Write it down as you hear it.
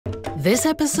This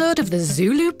episode of the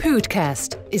ZuLoo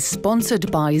Podcast is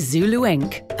sponsored by ZuLoo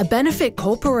Inc., a benefit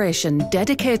corporation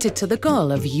dedicated to the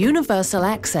goal of universal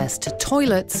access to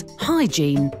toilets,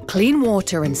 hygiene, clean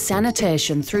water and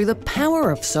sanitation through the power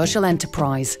of social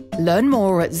enterprise. Learn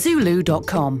more at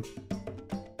ZuLoo.com.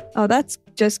 Oh, that's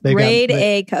just grade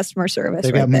A customer service.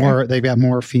 They've got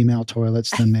more female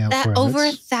toilets than male toilets. Over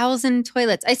 1,000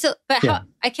 toilets. I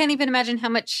can't even imagine how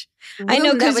much. I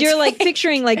know, because you're like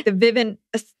picturing like the Vivint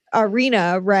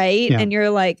Arena, right? Yeah. And you're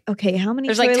like, okay, how many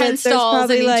There's toilets? Like 10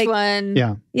 stalls in each one.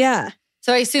 Yeah. Yeah.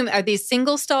 So I assume, are these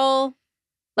single stall?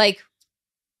 Like,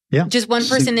 just one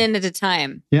person in at a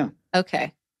time? Yeah.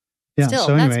 Okay. Yeah. Still,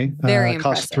 so anyway, very it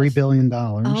cost $3 billion.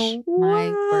 Oh my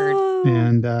word.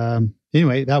 And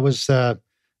anyway, that was, they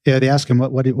asked him,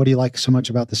 what do you like so much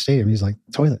about the stadium? He's like,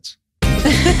 toilets. Of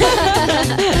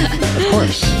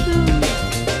course.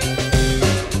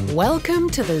 Welcome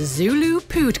to the ZuLoo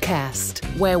Podcast,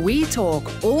 where we talk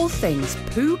all things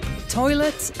poop,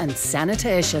 toilets, and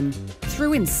sanitation.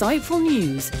 Through insightful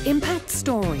news, impact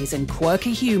stories, and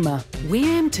quirky humor, we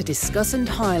aim to discuss and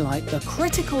highlight the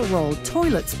critical role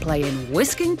toilets play in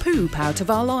whisking poop out of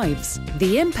our lives,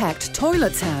 the impact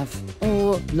toilets have,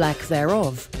 or lack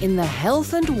thereof, in the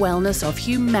health and wellness of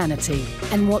humanity,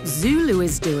 and what ZuLoo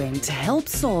is doing to help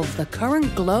solve the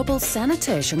current global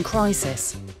sanitation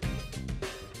crisis.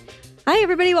 Hi,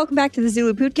 everybody. Welcome back to the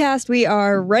ZuLoo Podcast. We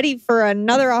are ready for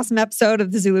another awesome episode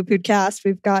of the ZuLoo Podcast.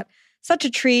 We've got such a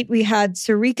treat. We had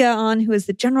Sarika on, who is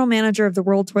the general manager of the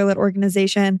World Toilet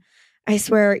Organization. I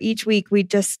swear, each week we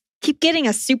just keep getting a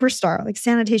superstar, like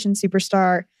sanitation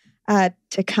superstar,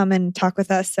 to come and talk with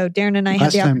us. So Darren and I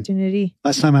had the opportunity.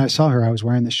 Last time I saw her, I was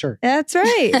wearing this shirt. That's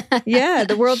right. Yeah,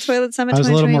 the World Toilet Summit 2022. I was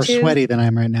a little more sweaty than I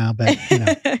am right now, but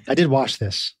I did wash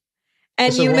this.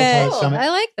 And you met, I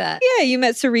like that. Yeah, you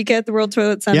met Sarika at the World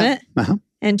Toilet Summit. Yeah.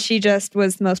 And she just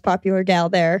was the most popular gal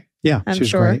there. Yeah, I'm she was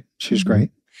sure. great. She was great.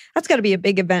 That's got to be a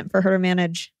big event for her to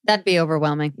manage. That'd be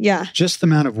overwhelming. Yeah. Just the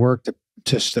amount of work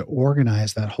to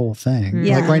organize that whole thing.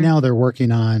 Yeah. Like right now, they're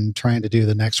working on trying to do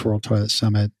the next World Toilet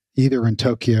Summit, either in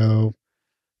Tokyo,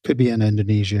 could be in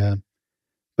Indonesia.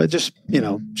 But just,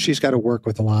 she's got to work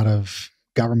with a lot of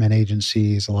government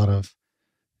agencies, a lot of,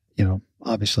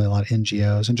 obviously a lot of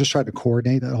NGOs, and just try to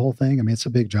coordinate that whole thing. I mean, it's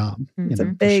a big job. It's a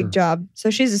big job.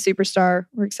 So she's a superstar.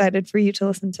 We're excited for you to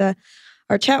listen to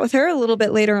our chat with her a little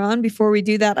bit later on. Before we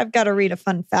do that, I've got to read a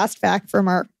fun fast fact from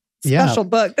our special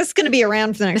book. This is going to be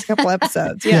around for the next couple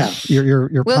episodes. Yeah. You're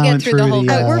we'll plowing get through the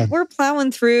whole we're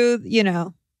plowing through,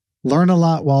 learn a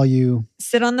lot while you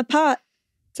sit on the pot.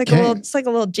 It's like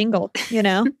a little jingle,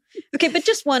 Okay, but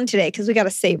just one today because we got to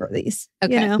savor these.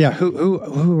 Okay. Yeah.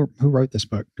 Who wrote this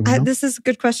book? Do we know? This is a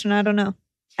good question. I don't know.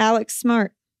 Alex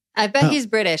Smart. I bet he's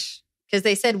British because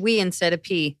they said we instead of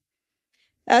P.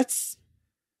 That's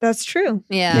true.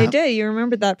 Yeah, they did. You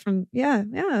remembered that from The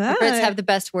Brits have the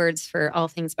best words for all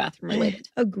things bathroom related.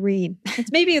 Agreed.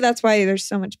 Maybe that's why there's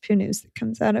so much Poo-News that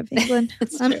comes out of England.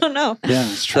 I don't know. Yeah,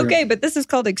 it's true. Okay, but this is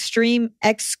called extreme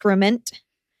excrement.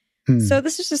 So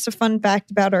this is just a fun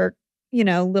fact about our,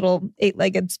 little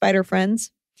 8-legged spider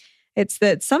friends. It's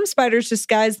that some spiders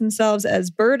disguise themselves as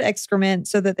bird excrement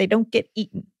so that they don't get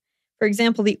eaten. For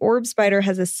example, the orb spider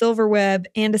has a silver web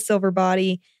and a silver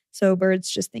body, so birds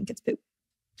just think it's poop.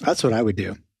 That's what I would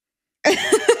do.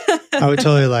 I would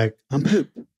totally I'm poop.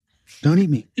 Don't eat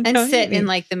me. And sit in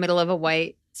the middle of a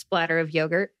white splatter of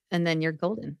yogurt, and then you're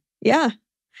golden. Yeah.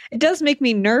 It does make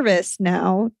me nervous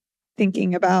now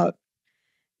thinking about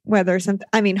whether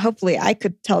hopefully I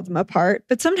could tell them apart,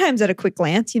 but sometimes at a quick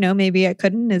glance, maybe I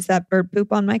couldn't. Is that bird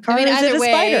poop on my car? Or is either it a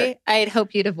spider? I'd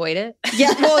hope you'd avoid it.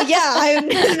 Yeah, well, yeah,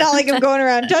 it's not like I'm going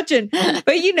around touching, but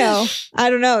I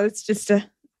don't know. It's just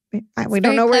we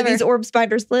don't know where these orb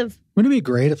spiders live. Wouldn't it be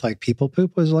great if people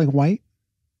poop was white,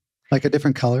 like a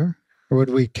different color, or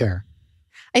would we care?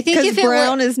 I think if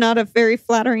brown is not a very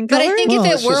flattering color. But I think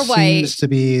if it were white, seems to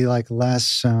be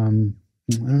less. I don't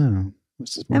know.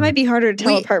 That might be harder to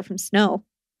tell apart from snow.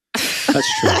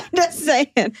 That's true. I'm just saying.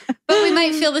 But we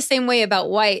might feel the same way about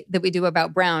white that we do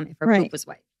about brown if our poop was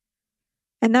white.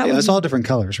 And it's all different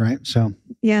colors, right? So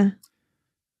yeah.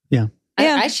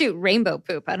 I shoot rainbow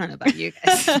poop. I don't know about you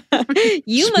guys.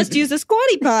 You must use a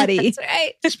squatty potty. That's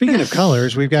right. Speaking of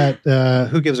colors, we've got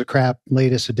Who Gives a Crap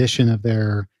latest edition of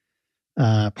their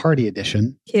party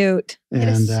edition. Cute. And it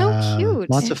is so cute.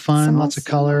 Lots of fun, lots of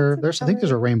color. I think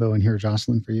there's a rainbow in here,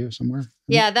 Jocelyn, for you somewhere.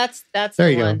 Yeah, that's there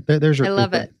you go. There's your I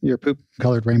love it. Your poop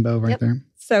colored rainbow right there.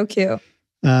 So cute.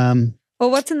 Well,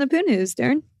 what's in the Poo-News,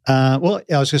 Darren? Well,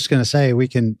 I was just going to say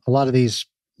a lot of these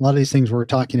things we're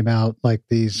talking about, like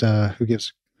these Who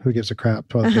Gives a Crap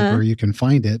toilet paper, you can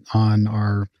find it on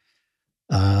our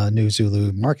new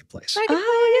ZuLoo marketplace.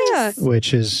 Oh, yeah.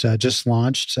 Which is just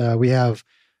launched. We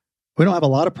don't have a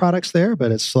lot of products there,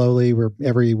 but it's slowly.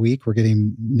 Every week we're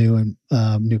getting new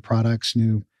products,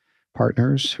 new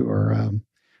partners who are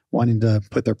wanting to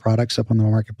put their products up on the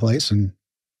marketplace, and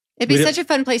it'd be such a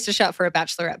fun place to shop for a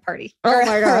bachelorette party. Oh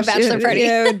my gosh, a bachelor party.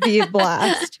 It would be a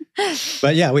blast.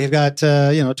 But yeah, we've got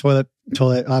toilet,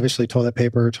 obviously toilet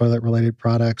paper, toilet related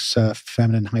products,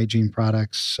 feminine hygiene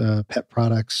products, pet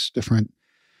products,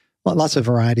 lots of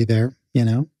variety there.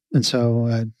 And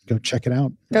so go check it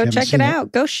out. Go check it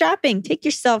out. Go shopping. Take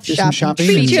yourself Do some shopping.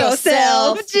 shopping. Treat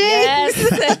yourself. Yes.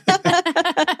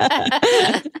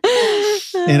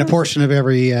 And a portion of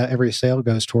every sale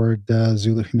goes toward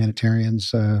ZuLoo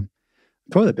Humanitarian's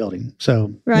toilet building.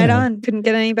 So right on. Couldn't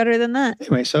get any better than that.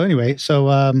 Anyway, as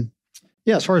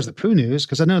far as the Poo-News,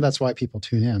 because I know that's why people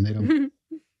tune in. They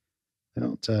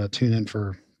don't tune in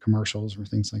for commercials or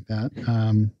things like that.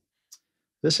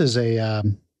 This is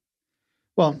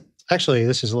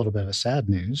this is a little bit of sad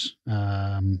news.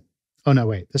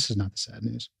 This is not the sad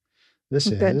news. This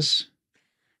is.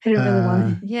 I don't really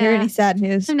want to hear any sad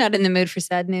news. I'm not in the mood for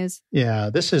sad news. Yeah,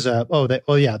 this is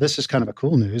this is kind of a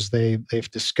cool news.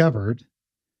 They've discovered.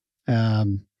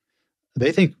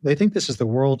 They think this is the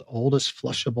world's oldest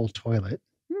flushable toilet.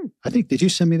 I think. Did you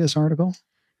send me this article?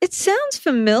 It sounds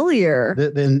familiar.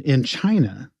 In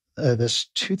China, this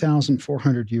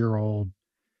 2,400-year-old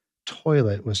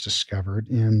toilet was discovered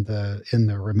in the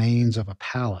remains of a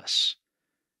palace,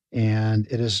 and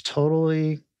it is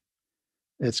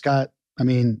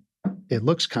it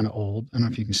looks kind of old. I don't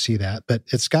know if you can see that, but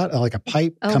it's got like a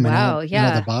pipe coming out of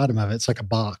the bottom of it. It's like a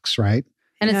box, right?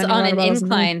 And it's on an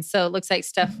incline, so it looks like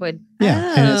stuff would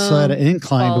and it's at an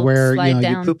incline to where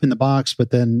you poop in the box,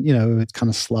 but then it kind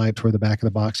of slide toward the back of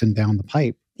the box and down the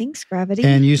pipe. Thanks, gravity.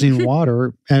 And using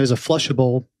water, and it was a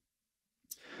flushable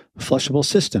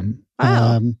system.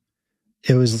 Wow.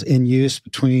 It was in use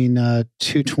between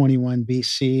 221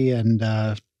 BC and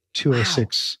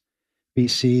 206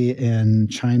 BC in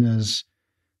China's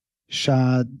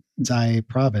Shanxi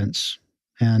province,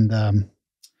 and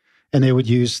they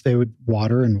would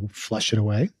water and flush it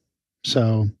away.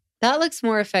 So that looks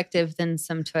more effective than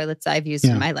some toilets I've used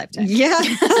in my lifetime. Yeah,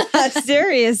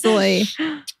 seriously.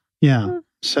 Yeah.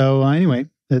 So anyway,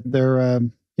 their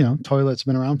toilet's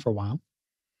been around for a while.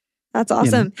 That's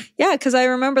awesome. Yeah, because I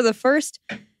remember the first.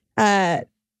 It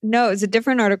was a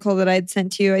different article that I'd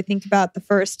sent to you. I think about the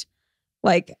first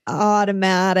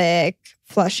automatic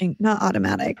flushing, not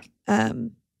automatic,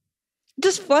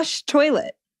 just flush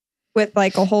toilet with a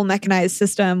whole mechanized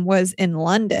system was in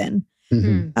London.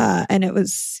 Mm-hmm. And it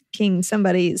was King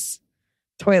somebody's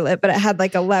toilet, but it had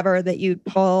a lever that you'd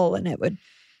pull and it would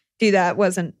do that.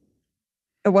 It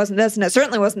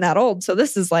certainly wasn't that old. So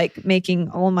this is making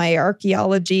all my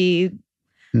archaeology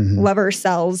lever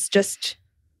cells just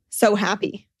so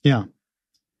happy. Yeah.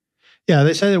 Yeah.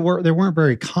 They say they weren't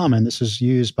very common. This is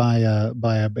used by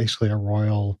basically a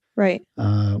royal, right?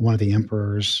 One of the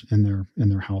emperors in their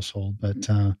household. But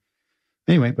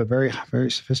anyway, but very,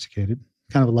 very sophisticated,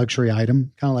 kind of a luxury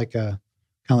item, kind of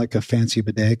like a fancy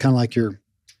bidet, kind of like your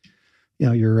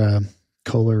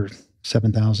Kohler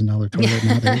 $7,000 toilet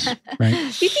nowadays, right?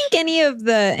 Do you think any of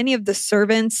the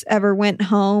servants ever went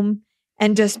home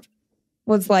and just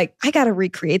was like, I got to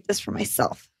recreate this for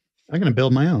myself? I'm going to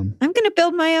build my own.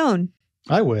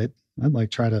 I would.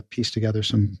 I'd try to piece together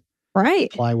some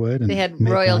plywood. And they had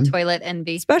royal toilet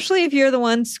envy. Especially if you're the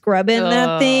one scrubbing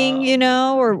that thing,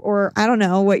 or I don't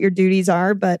know what your duties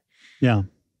are, but yeah,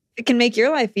 it can make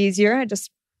your life easier.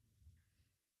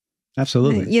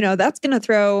 Absolutely. That's going to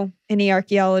throw any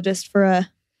archaeologist for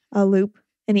a loop,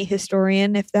 any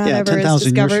historian, if that ever 10,000 is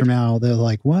discovered. years from now, they're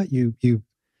like, what? You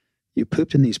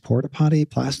pooped in these porta potty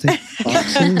plastic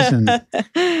boxes? And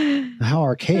how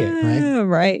archaic, right?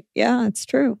 Right. Yeah, it's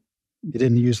true. You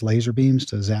didn't use laser beams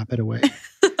to zap it away.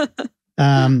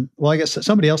 Well, I guess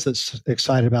somebody else that's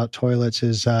excited about toilets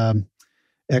is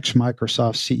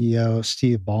ex-Microsoft CEO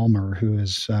Steve Ballmer, who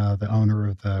is the owner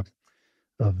of the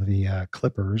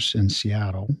Clippers in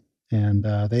Seattle, and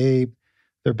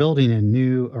they're building a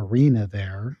new arena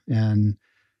there. And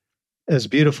as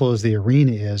beautiful as the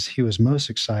arena is, he was most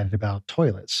excited about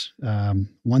toilets.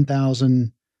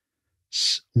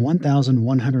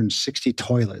 1,160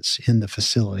 toilets in the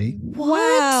facility.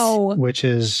 Wow! Which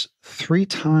is 3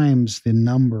 times the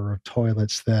number of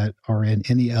toilets that are in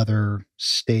any other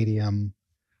stadium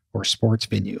or sports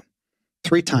venue.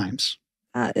 3 times.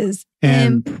 That is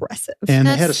impressive. And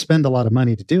they had to spend a lot of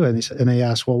money to do it. And they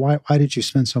asked, well, why did you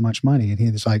spend so much money? And he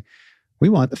was like, we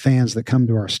want the fans that come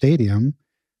to our stadium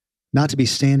not to be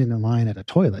standing in line at a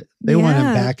toilet. They wanted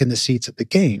them back in the seats at the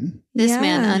game. This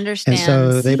man understands. And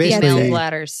so they basically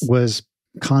bladders. was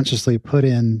consciously put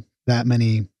in that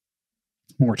many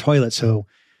more toilets. So,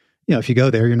 if you go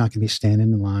there, you're not going to be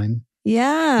standing in line.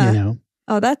 Yeah.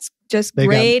 Oh, that's just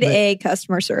grade A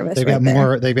customer service. They've got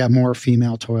more. They've got more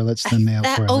female toilets than male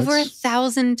toilets. Over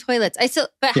 1,000 toilets. I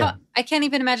can't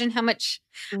even imagine how much.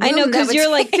 I know, because you're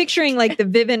like picturing like the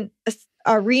Vivint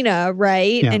Arena,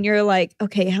 right? Yeah. And you're like,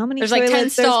 okay, how many? There's toilets? like 10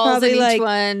 stalls in each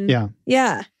one.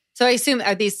 Yeah. So I assume,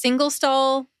 are these single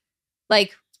stall?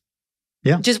 Like,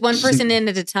 just one person in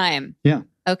at a time. Yeah.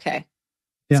 Okay.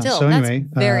 Yeah. Still, so anyway,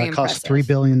 it cost $3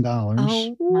 billion.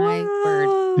 Oh my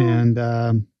word!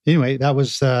 And anyway, that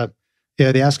was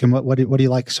they asked him what do you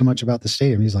like so much about the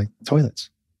stadium? He's like, toilets.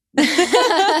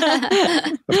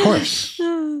 Of course.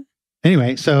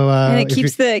 Anyway, so and it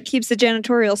keeps the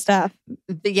janitorial staff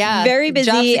very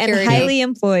busy and highly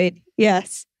employed.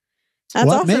 Yes,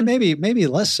 that's awesome. Maybe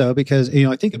less so, because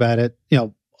I think about it.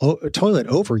 Toilet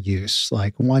overuse,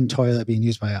 like one toilet being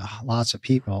used by lots of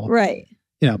people, right?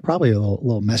 Probably a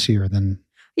little messier than.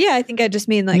 Yeah, I think I just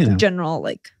mean like general,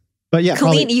 like. But yeah,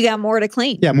 clean. You got more to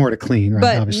clean. Yeah, more to clean, right?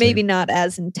 But obviously. Maybe not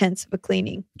as intense of a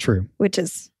cleaning. True. Which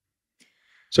is.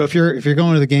 So if you're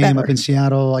going to the game up in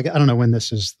Seattle, I don't know when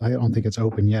this is. I don't think it's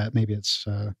open yet. Maybe it's.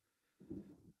 I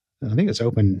think it's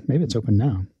open. Maybe it's open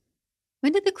now.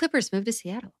 When did the Clippers move to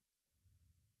Seattle?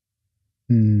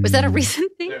 Was that a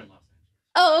recent thing?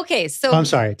 Oh, okay. So I'm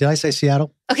sorry. Did I say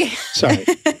Seattle? Okay. Sorry.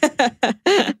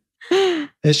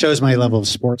 It shows my level of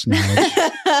sports knowledge.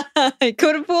 It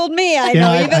could have fooled me. I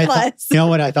know even less. You know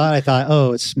what I thought? I thought,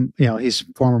 oh, it's he's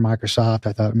former Microsoft.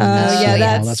 I thought,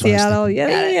 that's Seattle.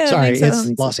 Yeah. Sorry,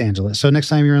 it's Los Angeles. So next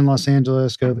time you're in Los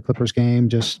Angeles, go to the Clippers game.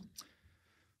 Just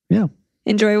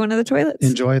enjoy one of the toilets.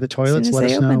 Enjoy the toilets.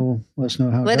 Let us know. Let us know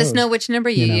how. Let us know which number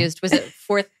you used. Was it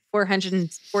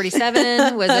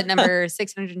 447? Was it number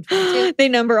 622? They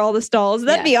number all the stalls.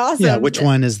 That'd be awesome. Yeah, which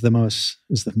one is the most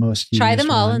Try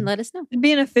them all and let us know. It'd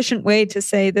be an efficient way to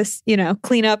say this,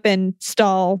 clean up and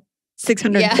stall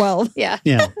 612. Yeah.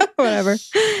 Whatever.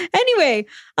 Anyway,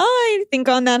 I think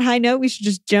on that high note, we should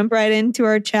just jump right into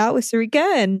our chat with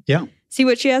Sarika and see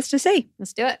what she has to say.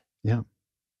 Let's do it. Yeah.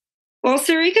 Well,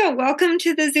 Sarika, welcome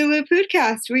to the ZuLoo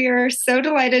Podcast. We are so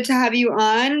delighted to have you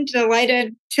on.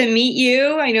 Delighted to meet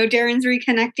you. I know Darren's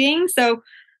reconnecting, so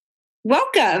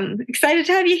welcome. Excited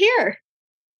to have you here.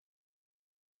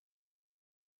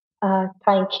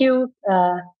 Thank you.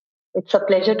 It's a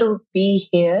pleasure to be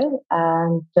here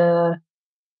and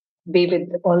be with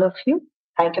all of you.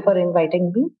 Thank you for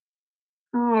inviting me.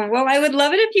 Oh, well, I would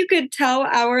love it if you could tell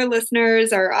our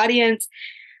listeners, our audience,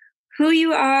 who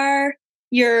you are.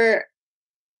 You're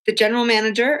the general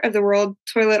manager of the World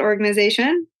Toilet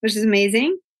Organization, which is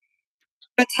amazing.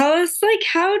 But tell us,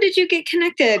 how did you get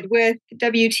connected with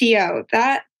WTO?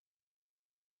 That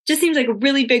just seems like a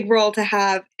really big role to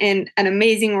have in an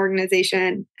amazing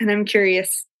organization. And I'm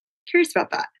curious about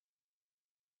that.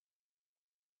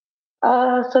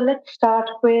 So let's start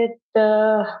with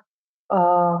where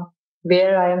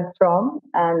I am from,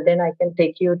 and then I can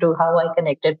take you to how I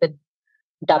connected with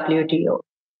WTO.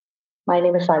 My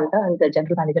name is Sarika. I'm the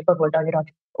general manager for World Toilet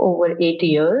over 8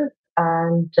 years.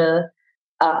 And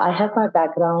I have my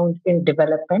background in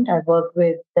development. I've worked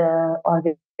with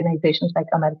organizations like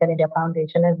American India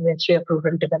Foundation and Ministry of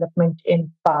Rural Development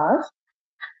in past.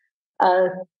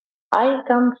 I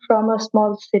come from a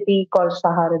small city called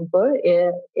Saharanpur.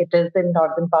 It is in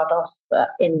northern part of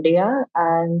India.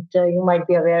 And you might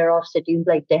be aware of cities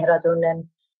like Dehradun and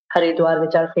Haridwar,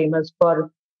 which are famous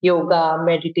for yoga,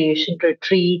 meditation,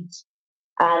 retreats,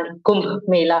 and Kumbh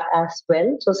Mela as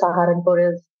well. So Saharanpur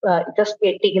is just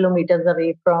 80 kilometers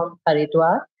away from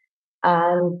Haridwar.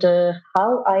 And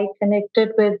how I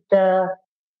connected with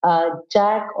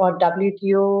JAC or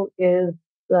WTO is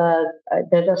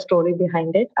there's a story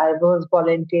behind it. I was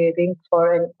volunteering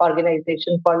for an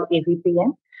organization called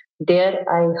AVPN. There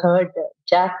I heard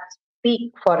JAC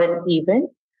speak for an event.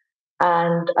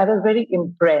 And I was very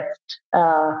impressed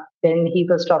when he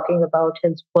was talking about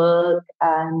his work.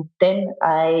 And then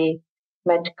I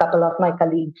met a couple of my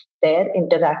colleagues there,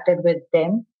 interacted with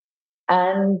them.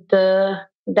 And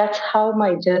that's how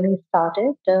my journey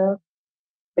started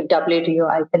with WTO.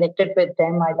 I connected with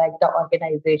them. I liked the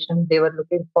organization. They were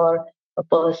looking for a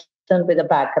person with a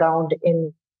background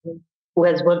who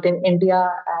has worked in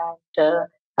India and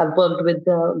have worked with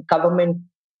the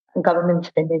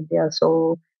governments in India.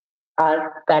 So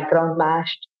our background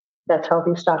matched. That's how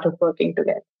we started working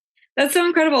together. That's so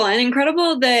incredible. And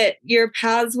incredible that your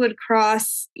paths would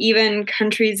cross even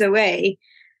countries away.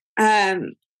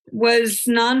 Was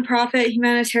nonprofit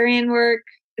humanitarian work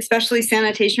especially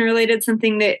sanitation related,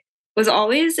 something that was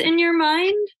always in your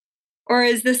mind? Or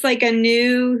is this like a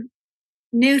new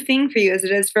thing for you, as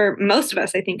it is for most of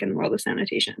us, I think, in the world of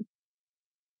sanitation?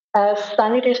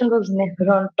 Sanitation was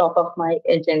never on top of my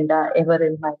agenda ever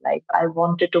in my life. I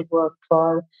wanted to work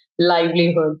for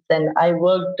livelihoods, and I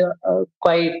worked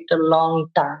quite a long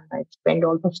time. I spent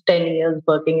almost 10 years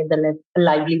working in the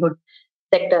livelihood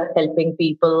sector, helping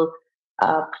people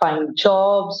find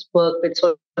jobs, work with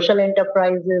social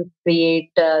enterprises,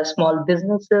 create small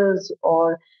businesses,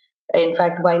 or in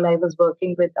fact, while I was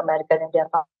working with American India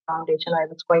Foundation, I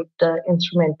was quite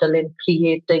instrumental in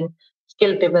creating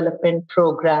skill development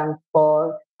program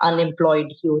for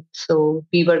unemployed youth. So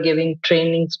we were giving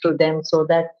trainings to them so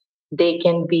that they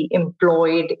can be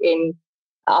employed in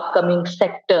upcoming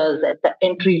sectors at the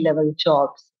entry level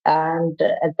jobs. And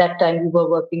at that time, we were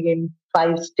working in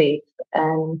 5 states,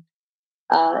 and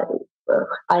uh,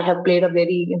 I have played a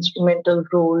very instrumental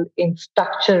role in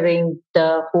structuring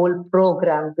the whole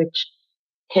program, which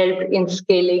helped in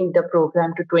scaling the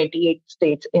program to 28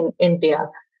 states in India.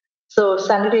 So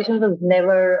sanitation was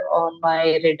never on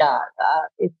my radar.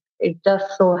 It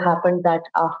just so happened that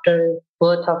after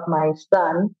birth of my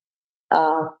son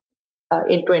uh,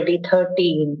 in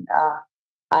 2013,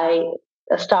 I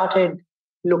started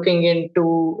looking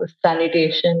into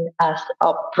sanitation as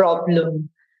a problem,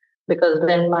 because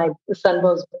when my son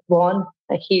was born,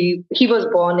 he was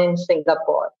born in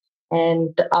Singapore,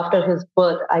 and after his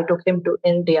birth, I took him to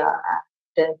India,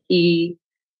 and he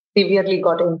severely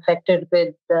got infected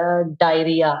with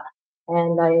diarrhea,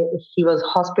 and he was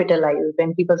hospitalized.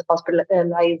 When he was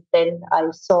hospitalized, then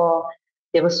I saw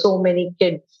there were so many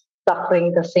kids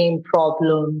suffering the same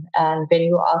problem, and when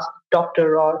you ask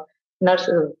doctor or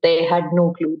nurses, they had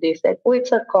no clue. They said, "Oh,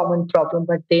 it's a common problem,"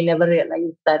 but they never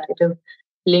realized that it is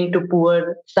linked to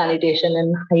poor sanitation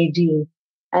and hygiene.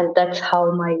 And that's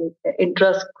how my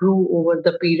interest grew over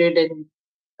the period. And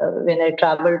when I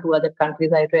traveled to other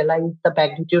countries, I realized the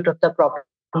magnitude of the problem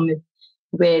is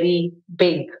very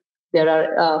big. There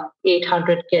are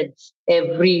 800 kids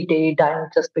every day dying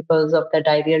just because of the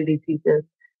diarrheal diseases.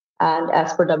 And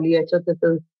as per WHO, this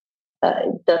is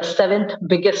the seventh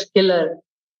biggest killer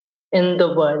in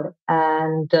the world.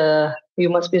 And you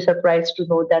must be surprised to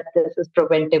know that this is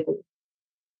preventable.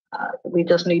 We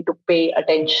just need to pay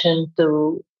attention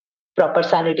to proper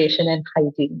sanitation and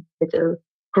hygiene, which is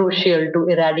crucial to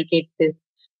eradicate this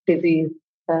disease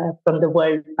from the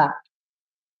world map.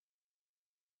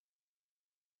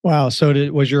 Wow. So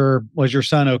was your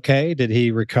son okay? Did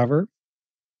he recover?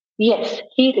 Yes,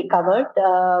 he recovered,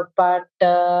 but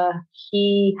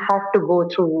he had to go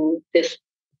through this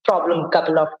problem a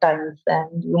couple of times,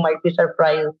 and you might be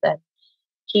surprised that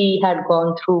he had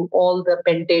gone through all the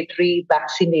mandatory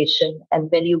vaccination. And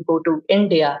when you go to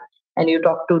India and you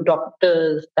talk to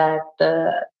doctors, that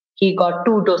he got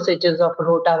 2 dosages of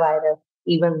rotavirus,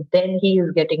 even then he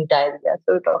is getting diarrhea.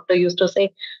 So doctor used to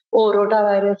say, "Oh,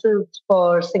 rotavirus is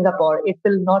for Singapore. It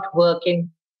will not work in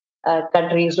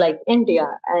countries like India."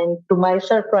 And to my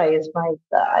surprise,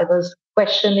 I was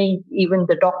questioning even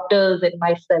the doctors and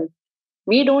myself.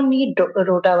 We don't need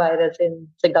rotavirus in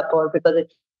Singapore because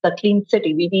it's a clean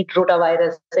city. We need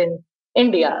rotavirus in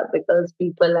India because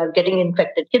people are getting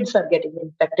infected. Kids are getting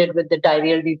infected with the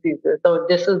diarrheal diseases. So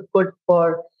this is good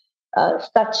for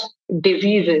such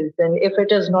diseases. And if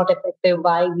it is not effective,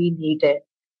 why we need it?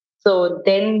 So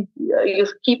then you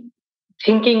keep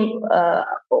thinking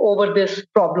over this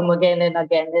problem again and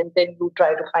again, and then you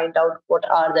try to find out what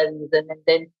are the reasons, and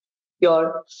then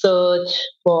your search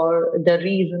for the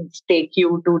reasons take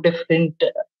you to different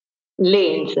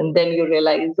lanes, and then you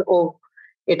realize, oh,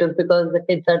 it is because the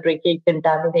kids are drinking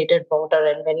contaminated water,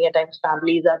 and many a times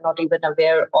families are not even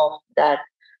aware of that.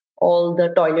 All the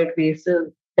toilet waste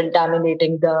is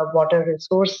contaminating the water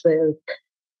resources,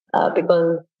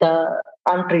 because the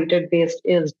untreated waste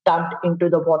is dumped into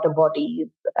the water bodies,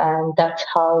 and that's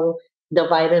how the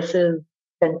virus is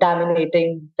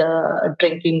contaminating the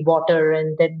drinking water,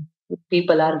 and then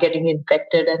people are getting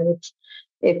infected, and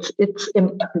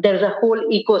there's a whole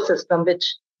ecosystem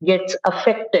which gets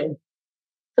affected.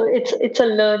 So it's a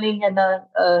learning and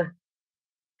a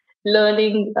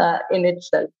learning in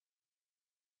itself.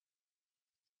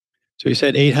 So you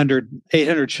said 800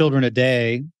 children a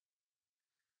day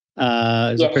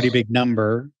is a pretty big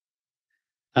number.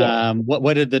 Yes.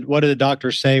 What did the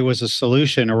doctors say was a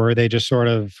solution, or were they just sort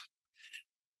of,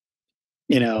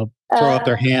 throw up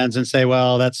their hands and say,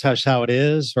 well, that's how it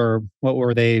is? Or what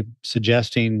were they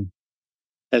suggesting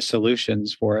as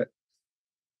solutions for it?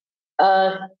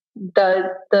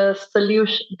 the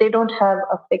solution, they don't have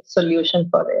a fixed solution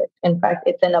for it. In fact,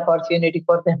 it's an opportunity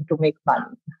for them to make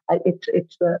money. It's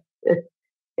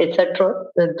a truth,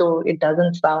 though it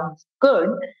doesn't sound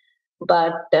good.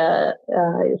 But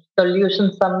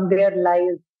solution somewhere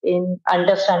lies in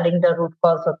understanding the root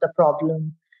cause of the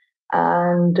problem.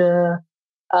 And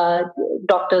uh,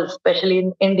 doctors, especially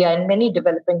in India and many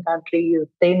developing countries,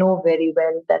 they know very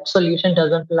well that solution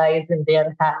doesn't lie in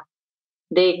their hands.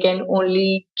 They can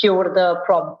only cure the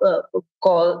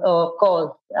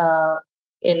cause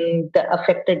in the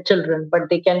affected children, but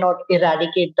they cannot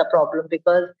eradicate the problem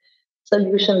because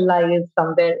solution lies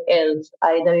somewhere else.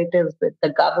 Either it is with the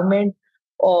government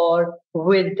or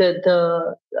with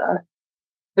the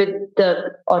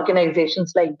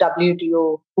organizations like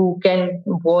WTO who can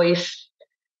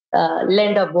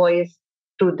lend a voice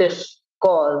to this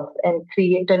cause and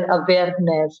create an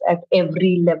awareness at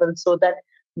every level so that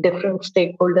different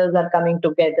stakeholders are coming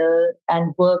together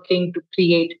and working to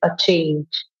create a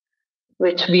change,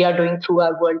 which we are doing through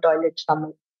our World Toilet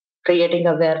Summit, creating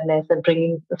awareness and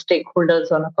bringing the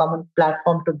stakeholders on a common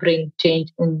platform to bring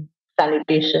change in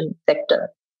sanitation sector.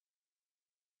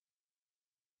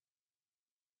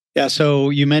 Yeah. So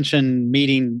you mentioned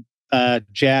meeting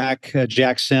Jack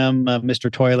Sim,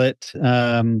 Mr. Toilet.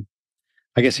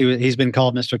 I guess he's been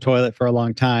called Mr. Toilet for a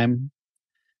long time.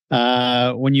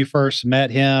 When you first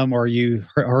met him or you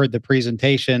heard the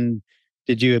presentation,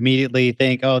 did you immediately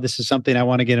think, "Oh, this is something I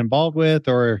want to get involved with,"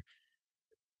 or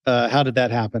how did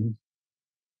that happen?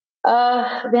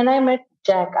 When I met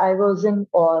Jack, I was in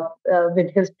awe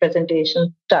with his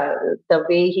presentation style, the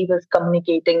way he was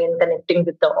communicating and connecting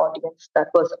with the audience. That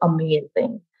was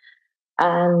amazing.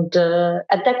 And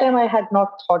at that time, I had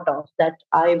not thought of that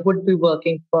I would be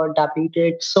working for WT.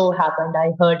 It so happened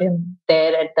I heard him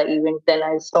there at the event. Then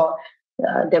I saw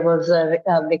there was a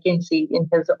vacancy in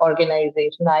his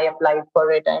organization. I applied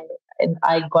for it and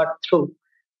I got through.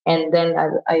 And then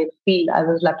I feel I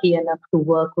was lucky enough to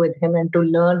work with him and to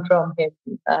learn from him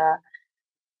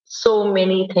so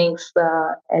many things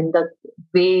and the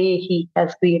way he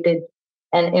has created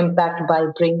an impact by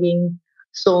bringing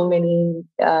so many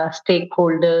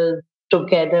stakeholders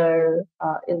together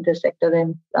in this sector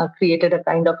and created a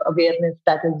kind of awareness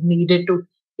that is needed to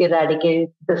eradicate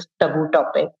this taboo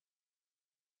topic.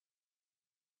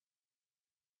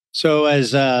 So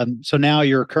so now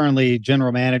you're currently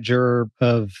general manager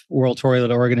of World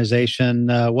Toilet Organization.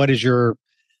 What is your?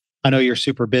 I know you're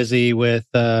super busy with.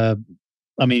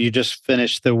 You just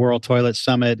finished the World Toilet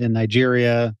Summit in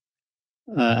Nigeria.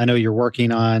 I know you're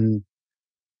working on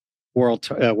World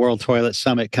Toilet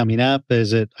Summit coming up.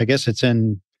 Is it? I guess it's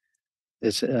in.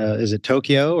 Is it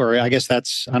Tokyo? Or I guess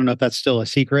that's. I don't know if that's still a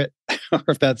secret or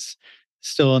if that's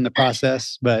still in the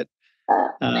process. But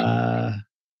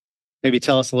maybe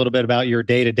tell us a little bit about your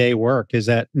day-to-day work. Is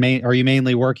that are you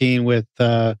mainly working with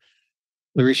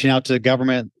reaching out to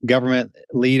government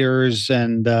leaders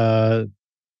and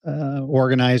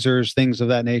organizers, things of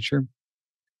that nature?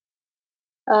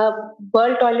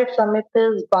 World Toilet Summit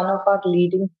is one of our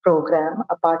leading program.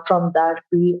 Apart from that,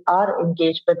 we are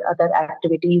engaged with other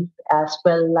activities as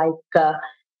well, like the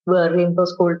Rainbow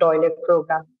School Toilet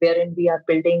Program, wherein we are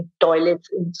building toilets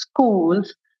in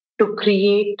schools to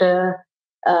create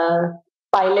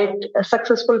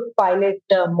successful pilot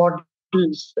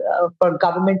models for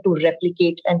government to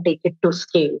replicate and take it to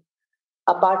scale.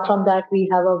 Apart from that, we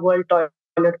have a World Toilet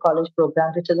College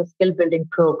program, which is a skill building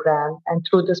program. And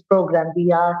through this program,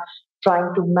 we are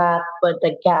trying to map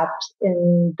the gaps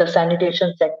in the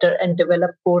sanitation sector and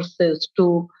develop courses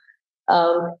to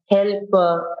help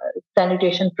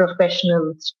sanitation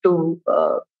professionals to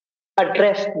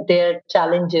address their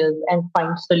challenges and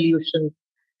find solutions.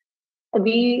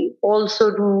 We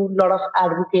also do a lot of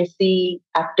advocacy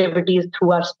activities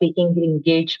through our speaking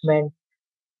engagement.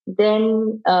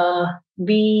 Then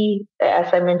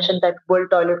as I mentioned, that World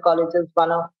Toilet College is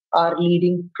one of our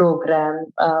leading program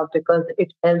because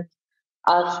it helps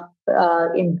us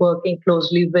in working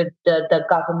closely with the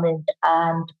government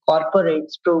and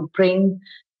corporates to bring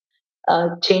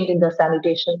change in the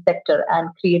sanitation sector and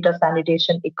create a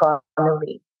sanitation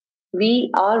economy.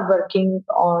 We are working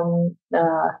on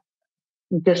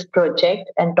this project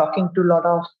and talking to a lot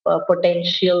of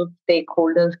potential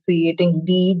stakeholders, creating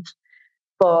leads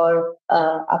for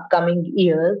upcoming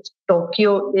years.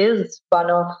 Tokyo is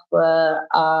one of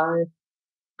our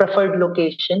preferred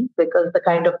location because the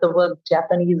kind of the work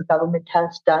Japanese government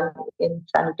has done in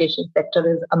sanitation sector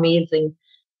is amazing,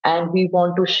 and we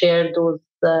want to share those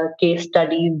case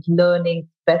studies, learning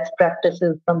best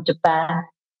practices from Japan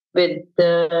with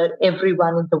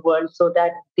everyone in the world so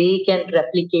that they can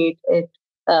replicate it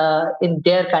in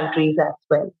their countries as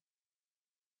well.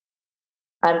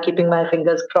 I'm keeping my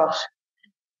fingers crossed.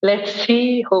 Let's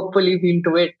see. Hopefully, we'll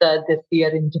do it this year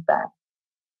in Japan.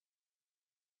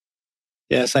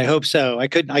 Yes, I hope so. I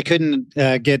couldn't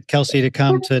get Kelsey to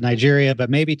come to Nigeria, but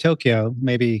maybe Tokyo.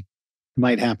 Maybe it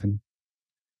might happen.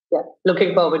 Yeah,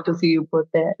 looking forward to see you both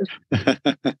there.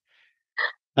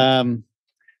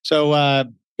 So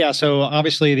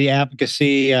obviously the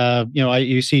advocacy.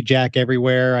 You see Jack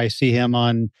everywhere. I see him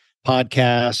on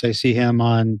podcasts. I see him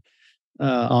on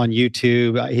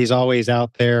YouTube. He's always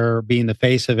out there being the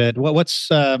face of it. What's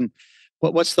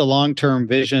the long-term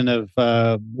vision of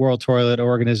World Toilet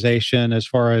Organization as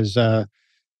far as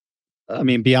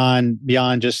beyond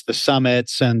just the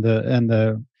summits and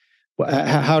the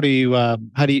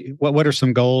what are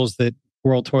some goals that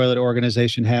World Toilet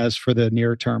Organization has for the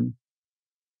near term?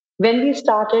 When we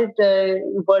started the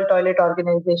World Toilet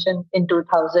Organization in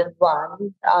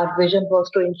 2001, our vision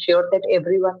was to ensure that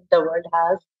everyone in the world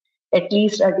has at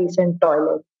least a decent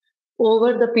toilet.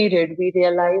 Over the period, we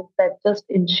realized that just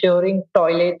ensuring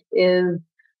toilet is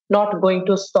not going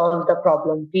to solve the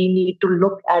problem. We need to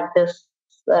look at this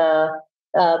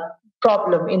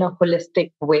problem in a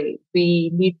holistic way.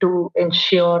 We need to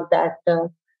ensure that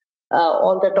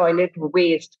all the toilet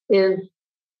waste is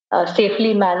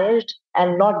safely managed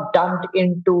and not dumped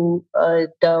into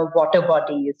the water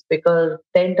bodies, because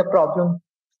then the problem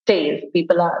stays.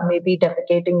 People are maybe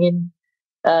defecating in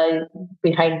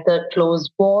behind the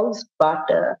closed walls, but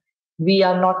we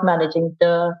are not managing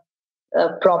the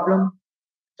problem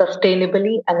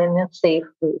sustainably and in a safe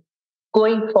way.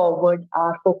 Going forward,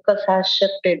 our focus has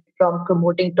shifted from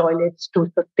promoting toilets to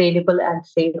sustainable and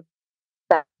safe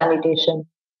sanitation.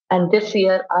 And this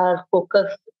year, our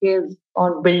focus is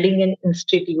on building an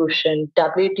institution.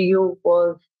 WTO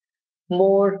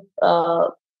more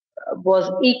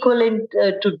was equivalent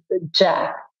to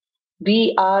JAC.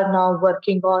 We are now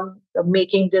working on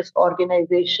making this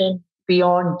organization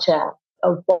beyond JAC.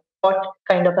 What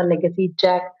kind of a legacy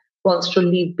JAC wants to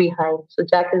leave behind? So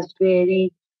JAC is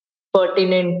very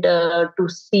pertinent to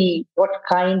see what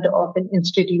kind of an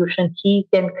institution he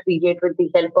can create with the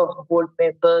help of board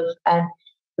members and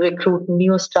recruit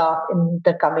new staff in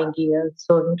the coming years.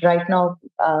 So right now,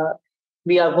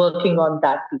 we are working on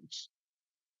that piece.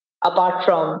 Apart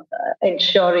from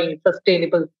ensuring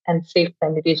sustainable and safe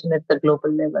sanitation at the global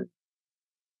level.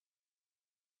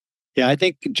 Yeah, I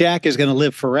think Jack is going to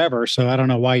live forever, so I don't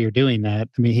know why you're doing that.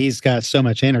 I mean, he's got so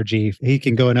much energy. He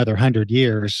can go another 100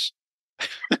 years.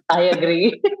 I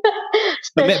agree.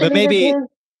 but maybe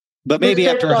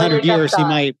after 100 years,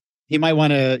 he might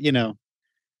want to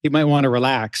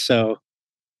relax. So,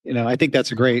 I think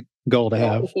that's a great goal to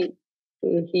have.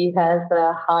 He has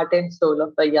the heart and soul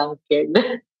of a young kid.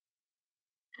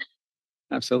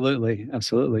 Absolutely.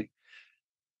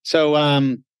 So,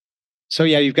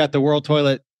 yeah, you've got the World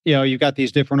Toilet. You've got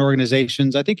these different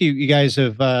organizations. I think you guys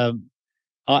have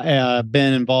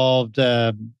been involved.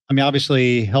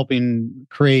 Obviously, helping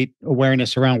create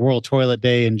awareness around World Toilet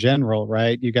Day in general,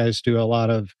 right? You guys do a lot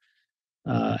of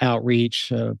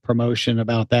outreach, promotion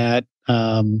about that.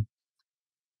 I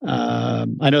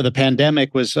know the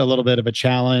pandemic was a little bit of a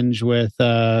challenge with.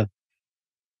 I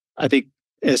think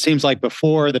it seems like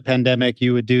before the pandemic,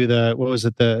 you would do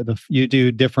you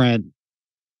do different.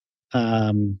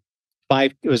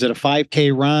 Was it a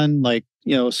 5K run? Like,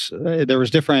 there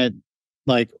was different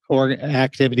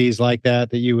activities like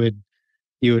that you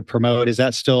would promote. Is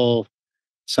that still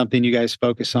something you guys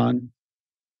focus on?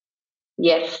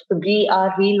 Yes, we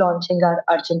are relaunching our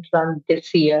Urgent Run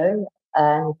this year,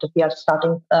 and we are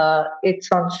starting. It's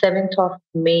on 7th of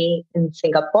May in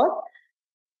Singapore.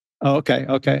 Oh,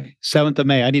 okay. 7th of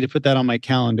May. I need to put that on my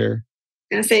calendar.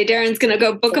 I'm going to say Darren's going to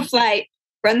go book a flight,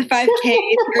 run the 5K,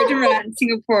 Urgent Run,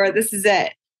 Singapore. This is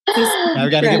it.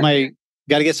 I've got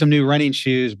to get some new running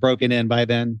shoes broken in by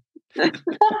then.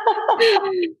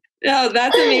 No,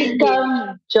 that's amazing.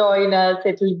 Come join us.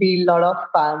 It will be a lot of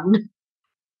fun.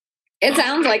 It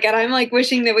sounds like it. I'm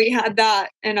wishing that we had that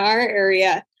in our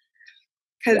area,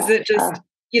 because it just,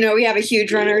 we have a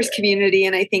huge runners community.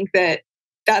 And I think that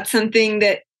that's something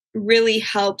that really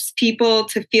helps people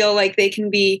to feel like they can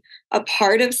be a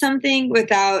part of something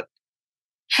without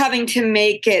having to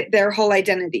make it their whole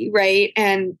identity, right?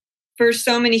 And for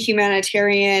so many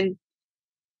humanitarian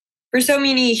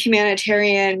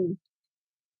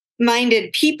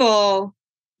minded people,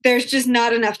 there's just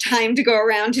not enough time to go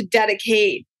around to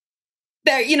dedicate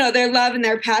their love and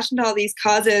their passion to all these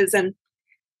causes. And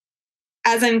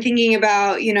as I'm thinking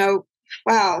about,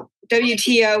 wow,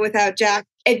 WTO without Jack,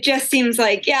 it just seems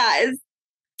like,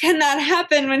 can that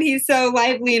happen when he's so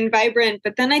lively and vibrant?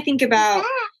 But then I think about,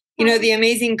 the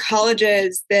amazing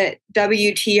colleges that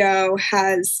WTO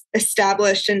has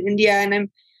established in India. And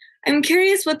I'm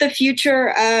curious what the future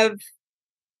of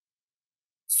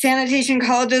sanitation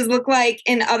colleges look like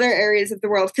in other areas of the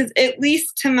world. Because at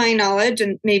least to my knowledge,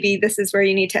 and maybe this is where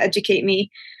you need to educate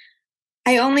me,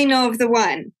 I only know of the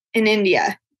one in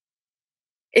India.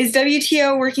 Is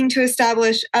WTO working to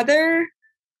establish other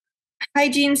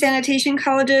hygiene sanitation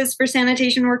colleges for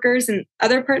sanitation workers in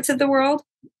other parts of the world?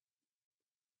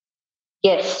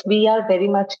 Yes, we are very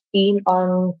much keen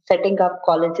on setting up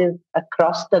colleges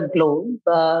across the globe.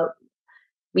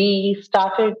 We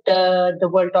started the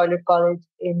World Toilet College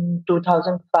in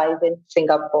 2005 in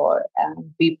Singapore,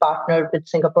 and we partnered with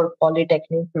Singapore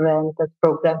Polytechnic, ran the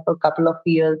program for a couple of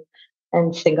years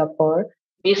in Singapore.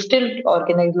 We still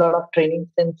organize a lot of trainings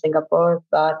in Singapore,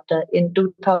 but in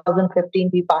 2015,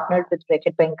 we partnered with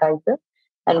Reckitt Benckiser,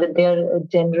 and with their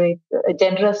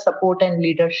generous support and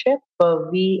leadership,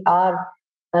 we are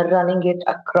running it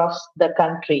across the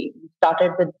country. We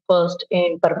started with first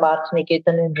in Parmarth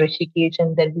Niketan in Rishikesh,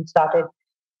 and then we started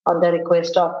on the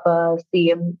request of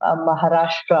CM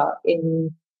Maharashtra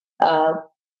in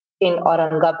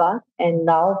Aurangabad, and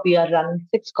now we are running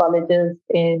 6 colleges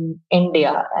in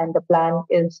India, and the plan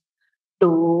is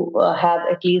to have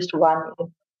at least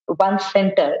one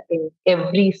center in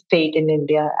every state in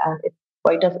India, and it's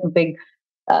quite a big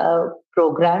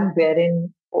program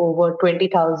wherein over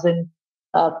 20,000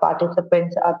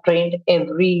 participants are trained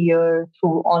every year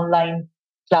through online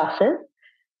classes.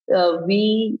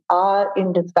 We are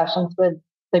in discussions with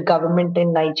the government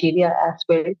in Nigeria as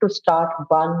well to start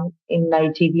one in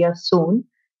Nigeria soon.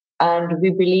 And we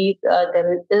believe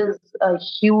there is a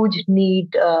huge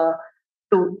need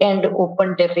to end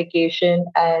open defecation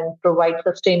and provide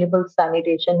sustainable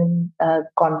sanitation in the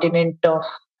continent of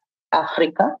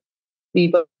Africa.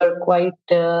 We were quite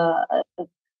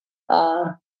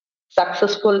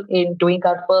successful in doing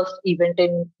our first event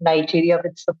in Nigeria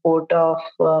with support of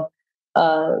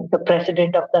the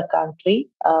president of the country.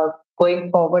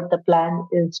 Going forward, the plan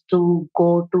is to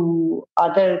go to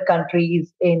other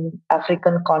countries in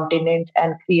African continent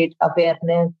and create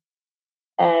awareness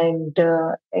and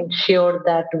ensure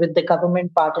that with the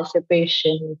government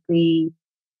participation, we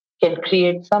can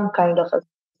create some kind of a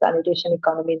sanitation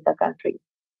economy in the country.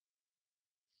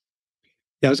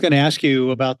 Yeah, I was going to ask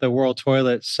you about the World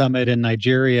Toilet Summit in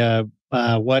Nigeria.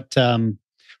 What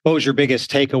was your biggest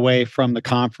takeaway from the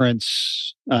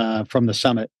conference, from the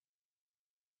summit?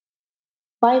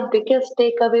 My biggest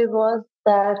takeaway was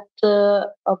that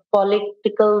a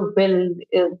political will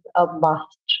is a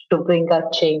must to bring a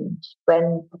change.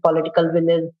 When political will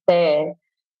is there,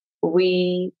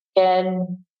 we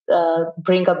can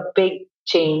bring a big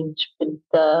change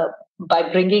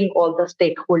by bringing all the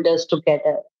stakeholders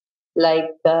together. Like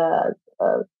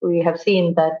we have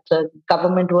seen that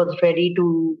government was ready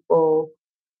to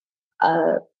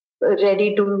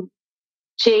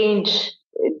change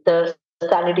the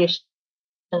sanitation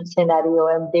scenario,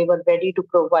 and they were ready to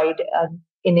provide an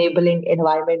enabling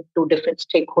environment to different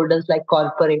stakeholders like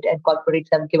corporate, and corporates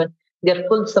have given their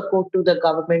full support to the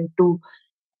government to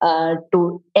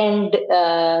end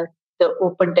the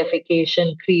open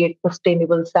defecation, create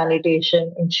sustainable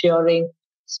sanitation, ensuring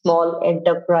small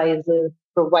enterprises,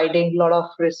 providing a lot of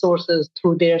resources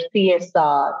through their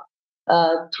CSR,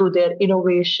 through their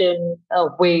innovation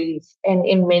ways, and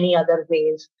in many other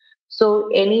ways. So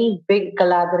any big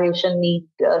collaboration needs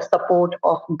support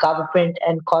of government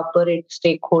and corporate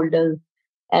stakeholders,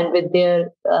 and with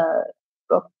their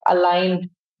aligned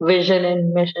vision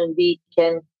and mission, we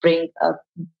can bring a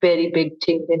very big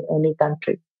change in any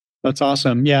country. That's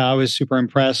awesome. Yeah, I was super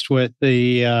impressed with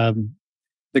how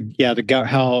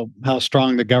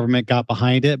strong the government got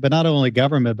behind it, but not only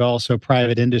government, but also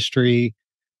private industry.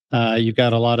 You've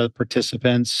got a lot of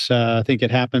participants. I think it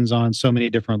happens on so many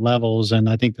different levels, and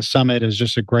I think the summit is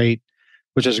just a great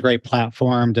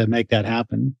platform to make that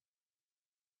happen.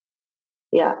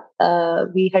 Yeah,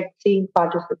 we had seen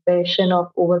participation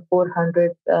of over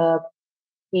 400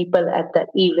 people at the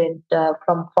event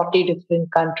from 40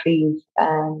 different countries,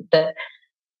 and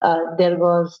there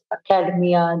was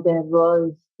academia, there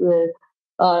was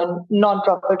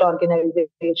non-profit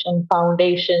organization,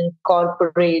 foundations,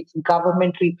 corporates,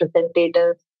 government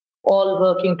representatives, all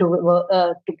working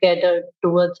together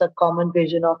towards a common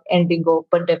vision of ending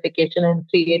open defecation and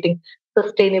creating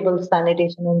sustainable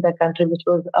sanitation in the country, which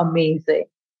was amazing.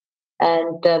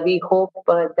 And we hope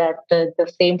that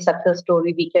the same success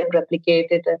story we can replicate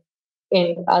it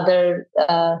in other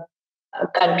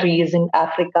countries in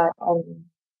Africa and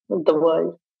the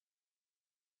world.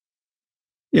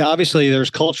 Yeah, obviously there's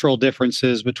cultural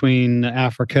differences between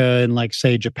Africa and like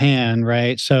say Japan,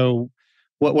 right? So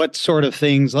what sort of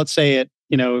things, let's say it,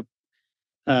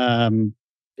 um,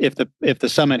 if the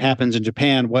summit happens in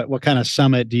Japan, what kind of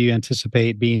summit do you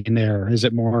anticipate being there? Is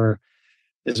it more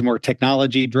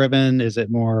technology driven? Is it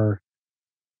more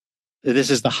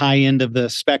this is the high end of the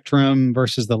spectrum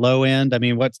versus the low end? I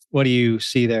mean, what do you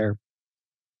see there?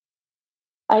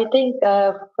 I think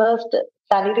first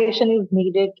sanitation is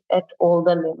needed at all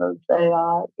the levels.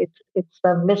 It's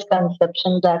a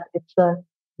misconception that it's a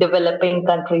developing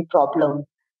country problem.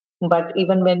 But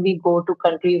even when we go to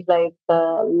countries like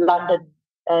London,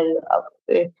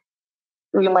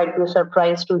 you might be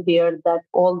surprised to hear that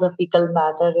all the fecal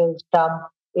matter is dumped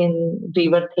in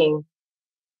river Thames,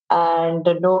 and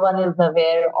no one is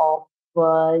aware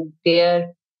of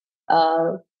their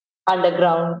uh,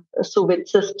 underground sewage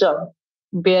system,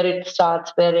 where it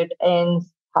starts, where it ends,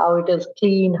 how it is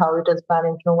cleaned, how it is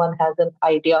managed. No one has an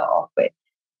idea of it.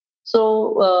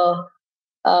 So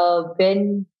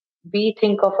when we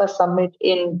think of a summit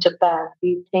in Japan,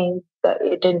 we think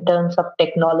it in terms of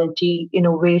technology,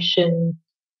 innovation,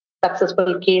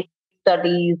 successful case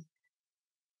studies,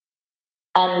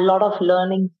 and a lot of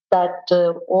learnings that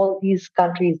all these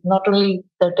countries, not only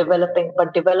the developing,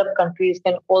 but developed countries,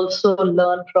 can also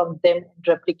learn from them and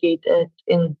replicate it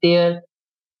in their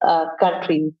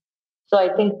countries. So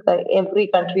I think every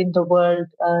country in the world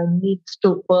needs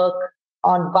to work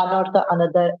on one or the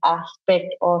another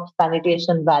aspect of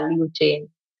sanitation value chain.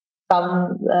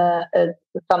 Some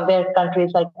somewhere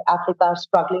countries like Africa are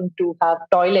struggling to have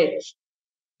toilets,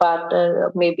 but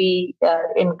maybe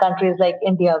in countries like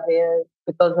India, where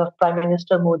because of Prime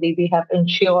Minister Modi, we have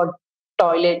ensured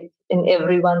toilets in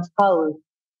everyone's house.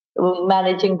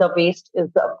 Managing the waste is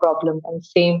a problem, and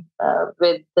same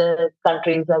with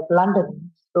countries like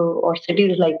London, or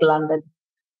cities like London.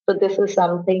 So this is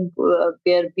something where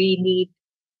we need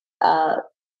uh,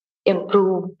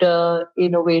 improved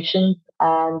innovations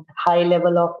and high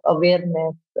level of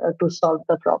awareness to solve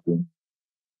the problem.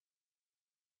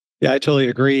 Yeah, I totally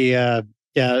agree.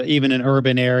 Yeah, even in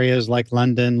urban areas like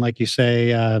London, like you say,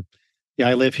 yeah,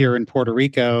 I live here in Puerto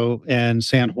Rico, and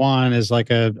San Juan is like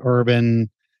a urban,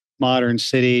 modern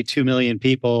city, 2 million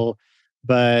people.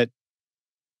 But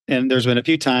and there's been a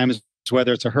few times,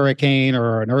 whether it's a hurricane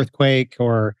or an earthquake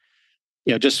or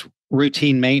just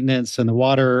routine maintenance, and the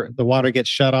water gets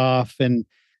shut off, and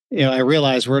I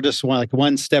realize we're just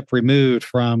one step removed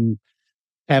from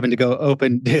having to go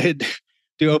open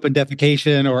do open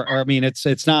defecation, or I mean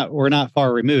it's not we're not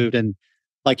far removed. And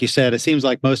like you said, it seems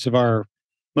like most of our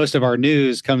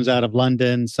news comes out of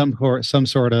London, some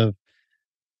sort of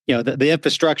the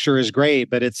infrastructure is great,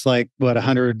 but it's like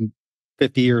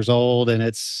 150 years old, and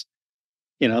it's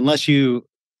unless you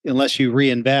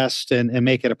reinvest and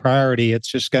make it a priority, it's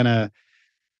just gonna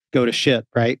go to shit,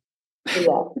 right?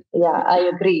 Yeah, yeah,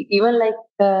 I agree. Even like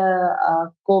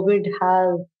COVID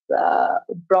has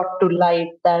brought to light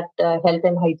that health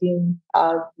and hygiene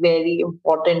are very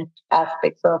important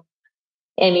aspects of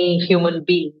any human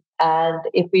being. And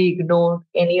if we ignore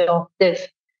any of this,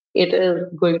 it is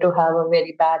going to have a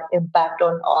very bad impact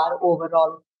on our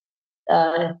overall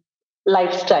uh,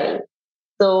 lifestyle.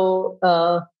 So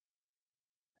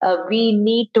we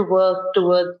need to work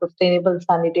towards sustainable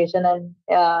sanitation and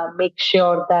make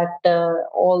sure that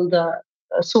all the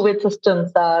sewage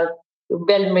systems are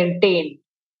well maintained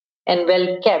and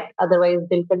well kept. Otherwise,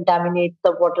 they'll contaminate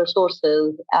the water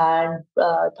sources, and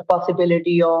the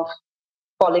possibility of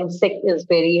falling sick is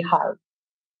very high.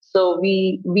 So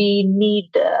we need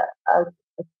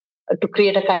to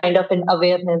create a kind of an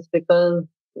awareness, because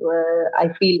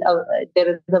I feel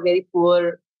there is a very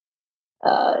poor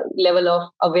level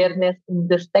of awareness in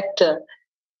this sector.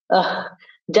 Uh,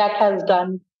 Jack has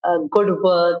done good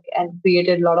work and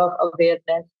created a lot of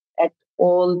awareness at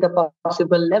all the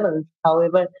possible levels.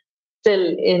 However,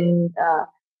 still in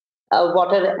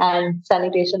water and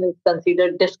sanitation is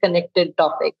considered disconnected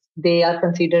topics. They are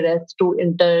considered as two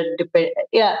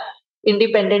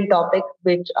independent topics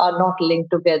which are not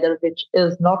linked together, which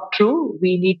is not true.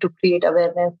 We need to create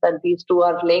awareness that these two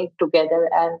are linked together,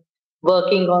 and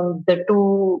working on the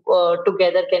two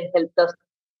together can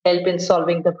help in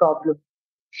solving the problem.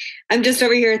 I'm just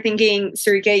over here thinking,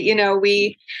 Sarika,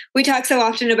 we talk so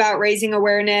often about raising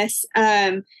awareness,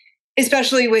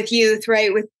 especially with youth,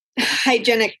 right? With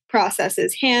hygienic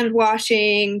processes, hand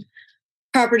washing,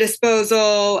 proper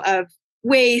disposal of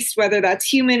waste, whether that's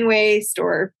human waste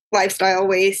or lifestyle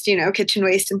waste, kitchen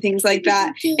waste and things like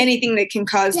that, anything that can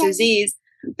cause disease.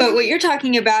 But what you're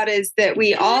talking about is that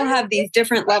we all have these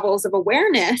different levels of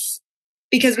awareness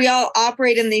because we all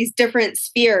operate in these different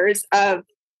spheres of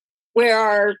where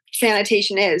our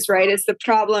sanitation is, right? Is the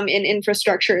problem in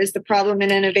infrastructure? Is the problem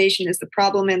in innovation? Is the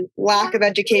problem in lack of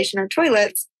education or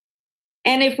toilets?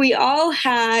 And if we all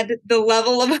had the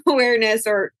level of awareness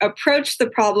or approach the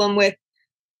problem with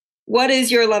what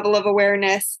is your level of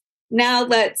awareness? Now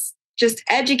let's just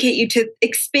educate you to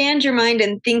expand your mind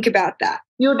and think about that.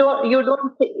 You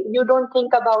don't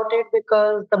think about it,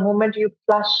 because the moment you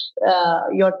flush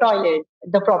your toilet,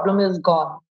 the problem is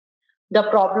gone. The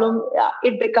problem,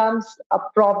 it becomes a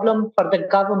problem for the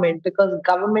government, because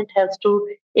government has to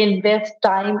invest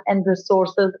time and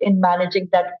resources in managing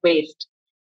that waste.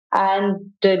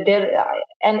 And at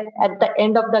the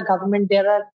end of the government, there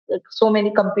are so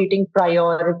many competing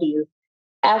priorities.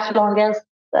 As long as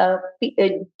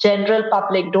general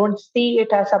public don't see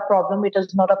it as a problem, it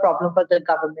is not a problem for the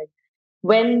government.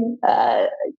 When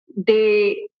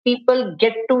people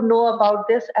get to know about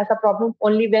this as a problem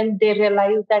only when they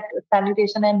realize that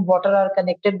sanitation and water are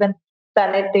connected. When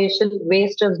sanitation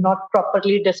waste is not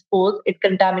properly disposed, it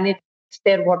contaminates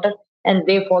their water and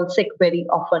they fall sick very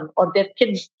often, or their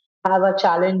kids have a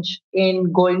challenge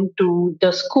in going to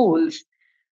the schools.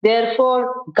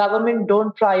 Therefore, government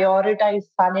don't prioritize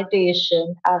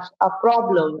sanitation as a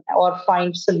problem or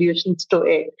find solutions to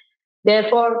it.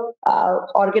 Therefore,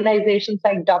 organizations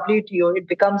like WTO, it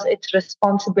becomes its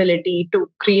responsibility to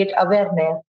create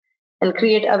awareness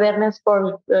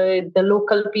for the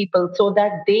local people, so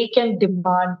that they can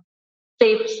demand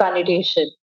safe sanitation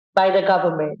by the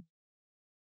government.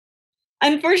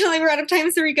 Unfortunately, we're out of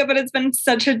time, Sarika, but it's been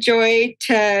such a joy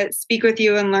to speak with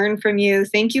you and learn from you.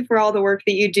 Thank you for all the work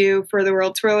that you do for the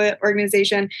World Toilet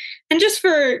Organization, and just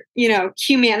for,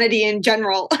 humanity in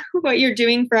general. What you're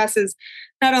doing for us is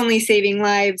not only saving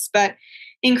lives, but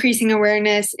increasing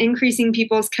awareness, increasing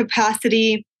people's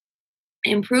capacity,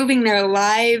 improving their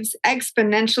lives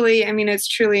exponentially. I mean, it's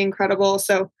truly incredible.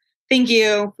 So thank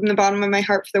you from the bottom of my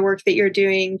heart for the work that you're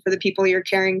doing, for the people you're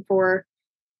caring for,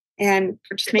 and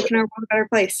for just making our world a better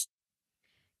place.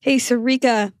 Hey,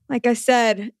 Sarika, like I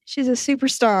said, she's a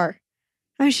superstar.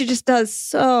 I mean, she just does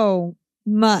so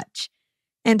much.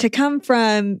 And to come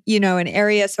from, an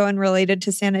area so unrelated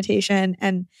to sanitation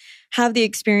and have the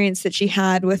experience that she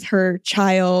had with her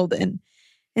child and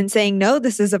saying, no,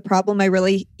 this is a problem I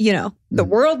really, the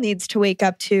world needs to wake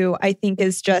up to, I think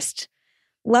is just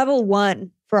level one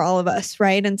for all of us,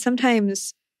 right? And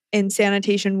sometimes in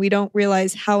sanitation, we don't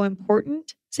realize how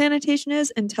important sanitation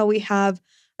is until we have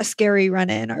a scary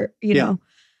run-in or,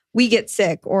 we get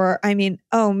sick. Or, I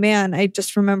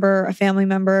just remember a family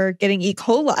member getting E.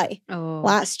 coli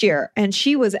last year, and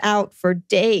she was out for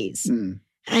days. And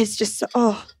it's just,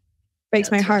 breaks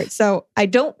my heart. So I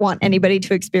don't want anybody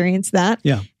to experience that.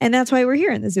 Yeah. And that's why we're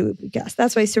here in the ZuLoo podcast.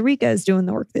 That's why Sarika is doing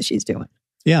the work that she's doing.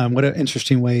 Yeah. And what an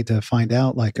interesting way to find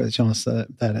out, like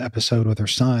that episode with her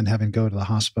son, having to go to the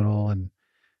hospital and,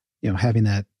 having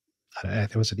that,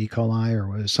 was it E. coli or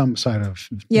was some sort of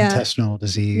intestinal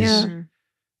disease. Yeah.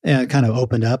 And it kind of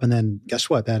opened up. And then guess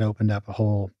what? That opened up a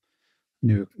whole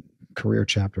new career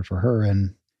chapter for her.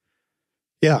 And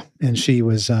and she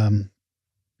was,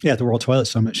 at the World Toilet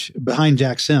Summit, behind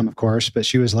Jack Sim, of course, but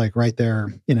she was like right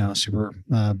there, super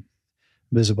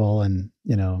visible and,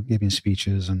 giving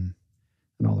speeches and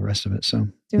all the rest of it. So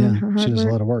she does a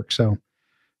lot of work. So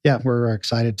we're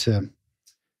excited to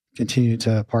continue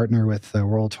to partner with the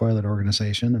World Toilet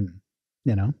Organization and,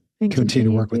 continue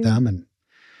to work with them. And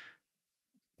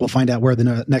we'll find out where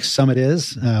the next summit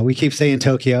is. We keep saying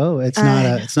Tokyo. It's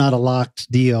not a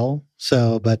locked deal.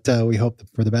 So, but we hope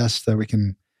for the best that we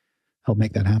can help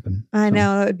make that happen. I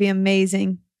know, that would be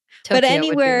amazing. Tokyo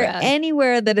but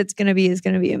anywhere that it's going to be is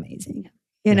going to be amazing,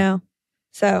 you know?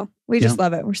 So we just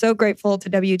love it. We're so grateful to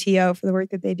WTO for the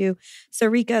work that they do.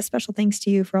 Sarika, special thanks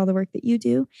to you for all the work that you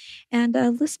do. And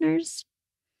listeners,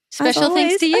 special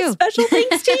thanks to you. Special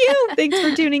thanks to you. Thanks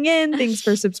for tuning in. Thanks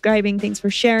for subscribing. Thanks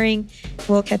for sharing.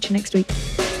 We'll catch you next week.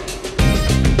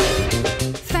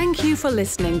 Thank you for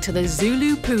listening to the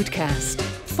ZuLoo Podcast.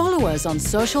 Follow us on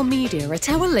social media at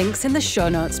our links in the show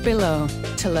notes below.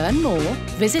 To learn more,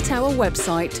 visit our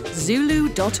website,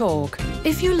 ZuLoo.org.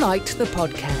 If you liked the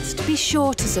podcast, be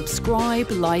sure to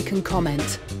subscribe, like, and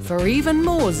comment. For even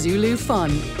more ZuLoo fun,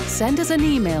 send us an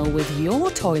email with your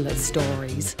toilet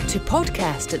stories to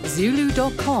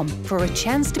podcast@ZuLoo.com for a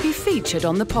chance to be featured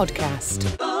on the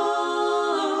podcast.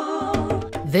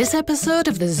 This episode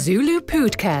of the ZuLoo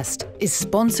Podcast is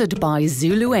sponsored by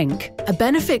ZuLoo Inc., a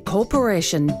benefit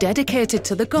corporation dedicated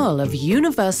to the goal of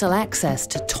universal access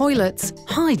to toilets,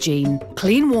 hygiene,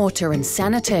 clean water and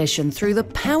sanitation through the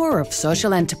power of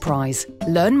social enterprise.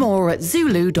 Learn more at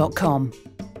ZuLoo.com.